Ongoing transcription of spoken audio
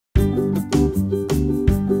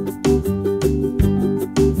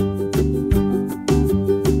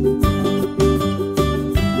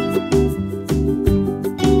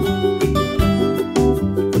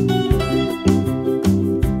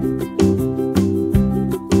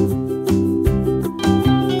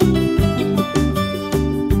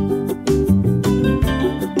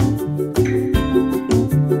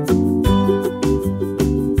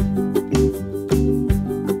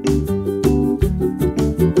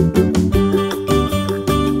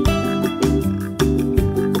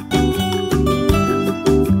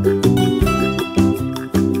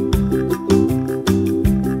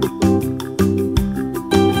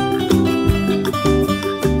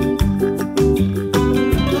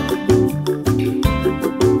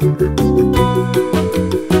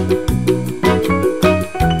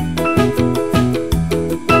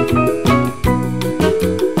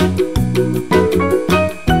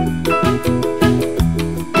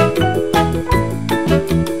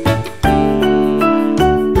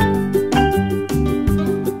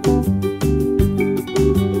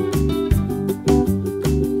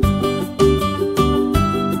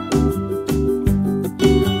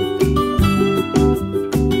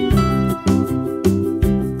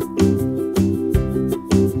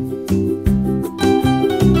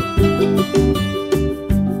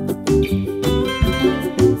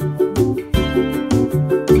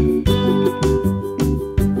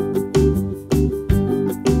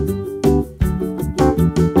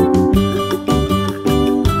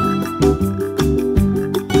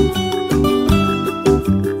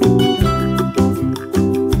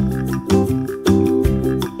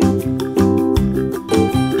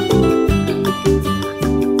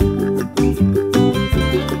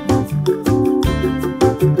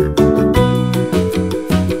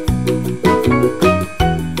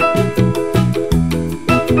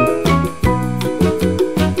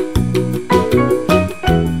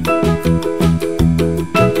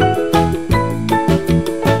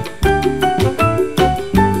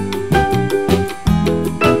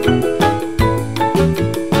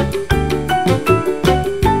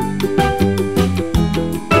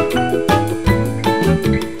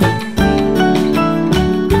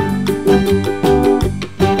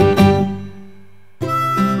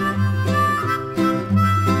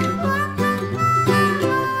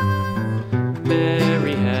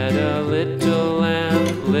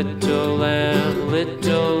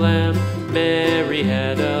Mary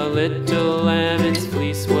had a little lamb, its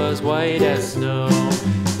fleece was white as snow.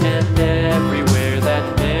 And everywhere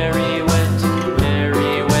that Mary went,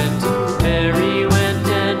 Mary went, Mary went.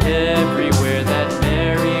 And everywhere that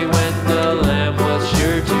Mary went, the lamb was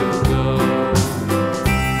sure to go.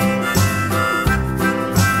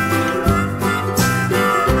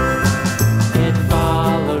 It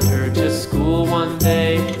followed her to school one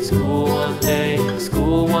day, school one day,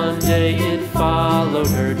 school one day. It followed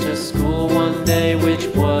her to school one day, which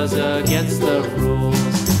was against the rules.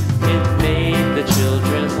 It made the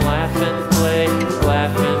children laugh and play,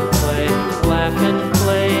 laugh and play, laugh and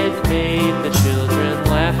play. It made the children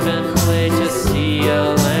laugh and play to see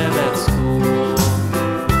a lamb at school.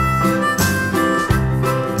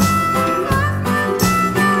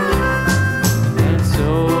 And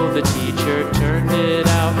so the teacher turned it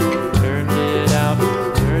out, turned it out,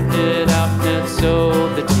 turned it out. And so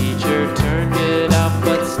the teacher turned it out,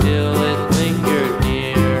 but still it lingered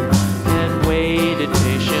near and waited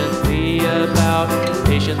patiently about,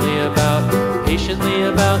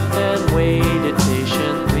 and waited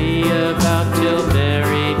patiently about till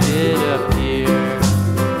Mary did appear.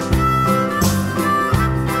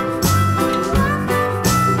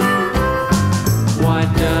 Why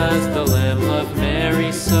does the lamb love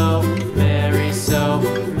Mary so, Mary so,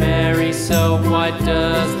 Mary so? Why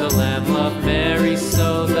does the lamb love Mary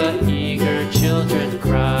so? The eager children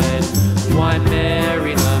cried. Why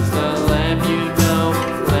Mary loves the lamb, you know,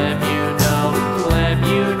 lamb, you know, lamb,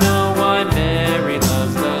 you know. Why Mary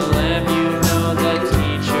loves the lamb, you know, the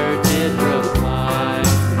teacher did reply.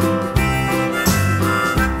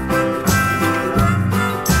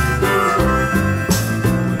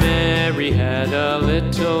 Mary had a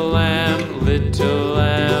little lamb, little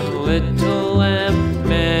lamb, little lamb.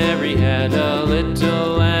 Mary had a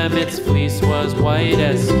little lamb, its fleece was white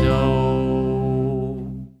as snow.